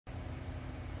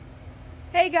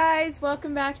Hey guys,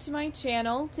 welcome back to my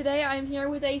channel. Today I'm here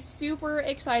with a super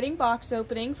exciting box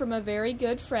opening from a very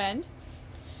good friend.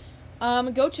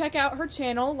 Go check out her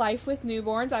channel,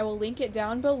 Lifewithnewborns. I will link it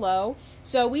down below.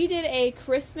 So we did a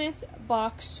Christmas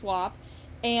box swap,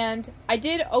 and I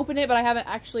did open it, but I haven't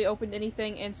actually opened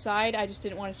anything inside. I just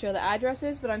didn't want to show the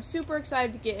addresses, but I'm super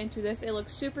excited to get into this. It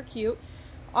looks super cute.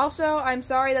 Also, I'm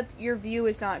sorry that your view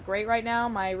is not great right now.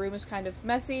 My room is kind of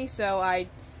messy, so I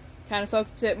kind of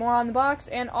focus it more on the box.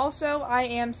 And also, I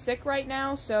am sick right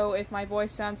now, so if my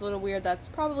voice sounds a little weird, that's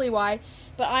probably why.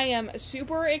 But I am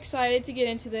super excited to get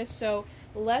into this, so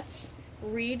let's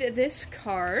read this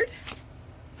card.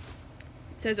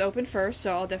 It says open first,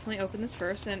 so I'll definitely open this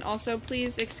first. And also,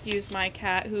 please excuse my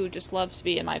cat, who just loves to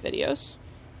be in my videos.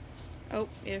 Oh,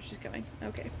 yeah, she's coming.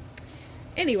 Okay.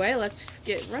 Anyway, let's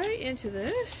get right into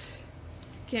this.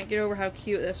 Can't get over how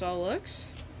cute this all looks.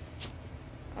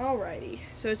 Alrighty,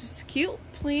 so it's just a cute,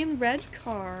 plain red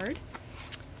card.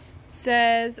 It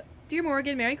says, Dear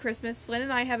Morgan, Merry Christmas. Flynn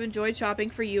and I have enjoyed shopping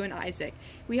for you and Isaac.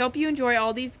 We hope you enjoy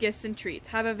all these gifts and treats.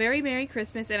 Have a very Merry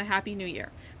Christmas and a Happy New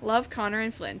Year. Love, Connor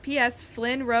and Flynn. P.S.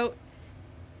 Flynn wrote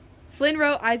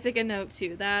Isaac a note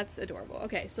too. That's adorable.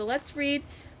 Okay, so let's read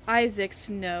Isaac's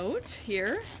note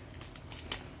here.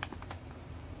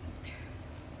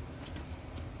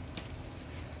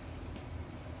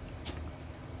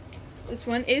 This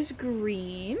one is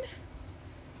green.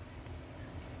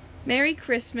 Merry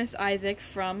Christmas, Isaac,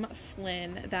 from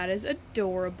Flynn. That is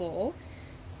adorable.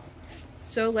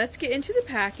 So let's get into the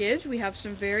package. We have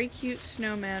some very cute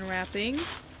snowman wrapping.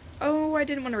 Oh, I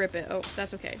didn't want to rip it. Oh,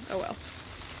 that's okay. Oh well.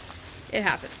 It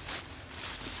happens.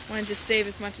 I want to just save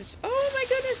as much as... Oh my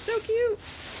goodness, so cute!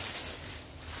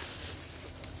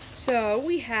 So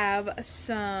we have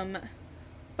some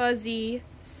fuzzy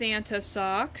Santa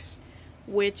socks,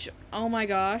 which, oh my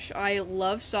gosh, I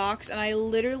love socks, and I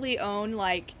literally own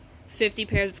like 50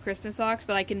 pairs of Christmas socks,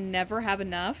 but I can never have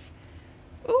enough.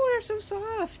 Oh, they're so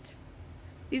soft.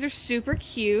 These are super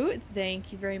cute.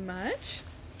 Thank you very much.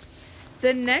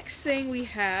 The next thing we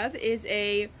have is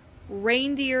a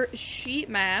reindeer sheet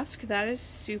mask. That is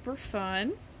super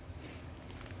fun.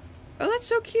 Oh, that's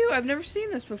so cute. I've never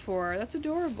seen this before. That's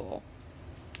adorable.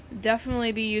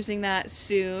 Definitely be using that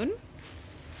soon.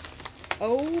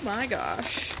 Oh my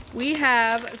gosh. We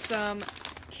have some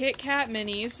Kit Kat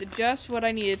minis, just what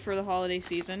I needed for the holiday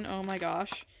season. Oh my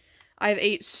gosh. I've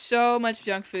ate so much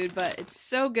junk food, but it's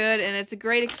so good, and it's a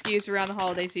great excuse around the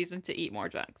holiday season to eat more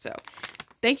junk. So,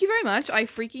 thank you very much. I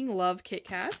freaking love Kit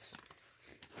Kats.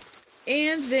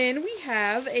 And then we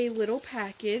have a little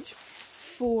package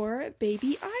for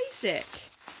baby Isaac.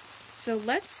 So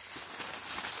let's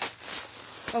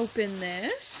open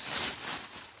this.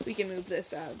 We can move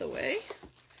this out of the way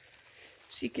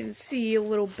so you can see a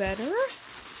little better.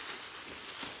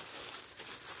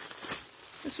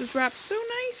 This was wrapped so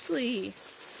nicely.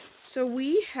 So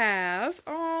we have,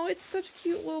 oh, it's such a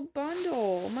cute little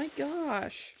bundle. Oh my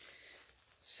gosh.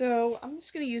 So I'm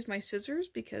just going to use my scissors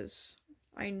because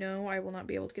I know I will not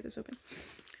be able to get this open.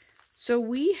 So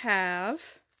we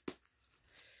have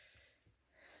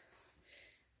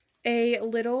a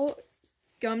little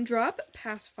gumdrop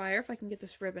pacifier, if I can get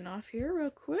this ribbon off here real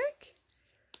quick.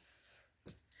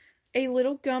 A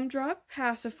little gumdrop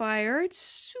pacifier. It's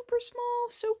super small,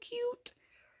 so cute.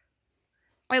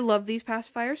 I love these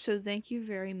pacifiers, so thank you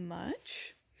very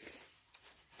much.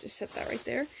 Just set that right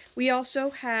there. We also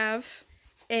have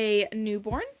a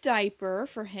newborn diaper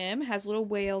for him. It has little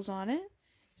whales on it.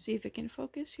 See if it can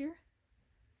focus here.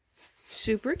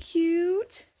 Super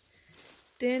cute.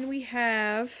 Then we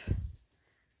have...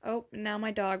 Oh, now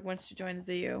my dog wants to join the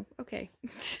video. Okay.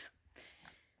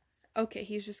 Okay,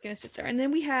 he's just going to sit there. And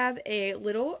then we have a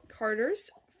little Carter's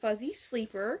Fuzzy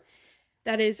Sleeper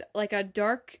that is like a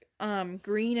dark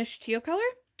greenish teal color.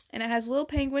 And it has little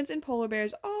penguins and polar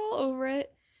bears all over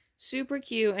it. Super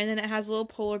cute. And then it has little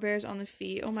polar bears on the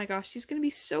feet. Oh my gosh, he's going to be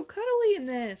so cuddly in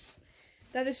this.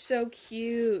 That is so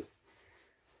cute.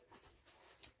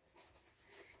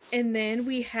 And then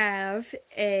we have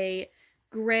a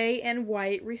gray and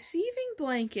white receiving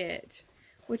blanket,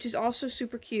 which is also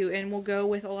super cute and will go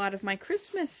with a lot of my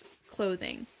Christmas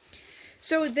clothing.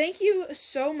 So thank you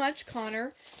so much,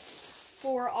 Connor,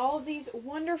 for all of these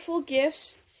wonderful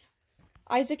gifts.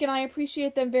 Isaac and I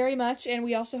appreciate them very much, and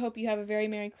we also hope you have a very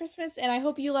Merry Christmas, and I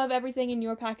hope you love everything in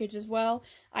your package as well.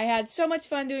 I had so much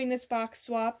fun doing this box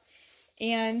swap,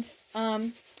 and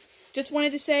just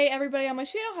wanted to say, everybody on my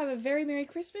channel, have a very Merry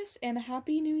Christmas and a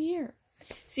Happy New Year.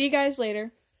 See you guys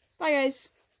later. Bye, guys.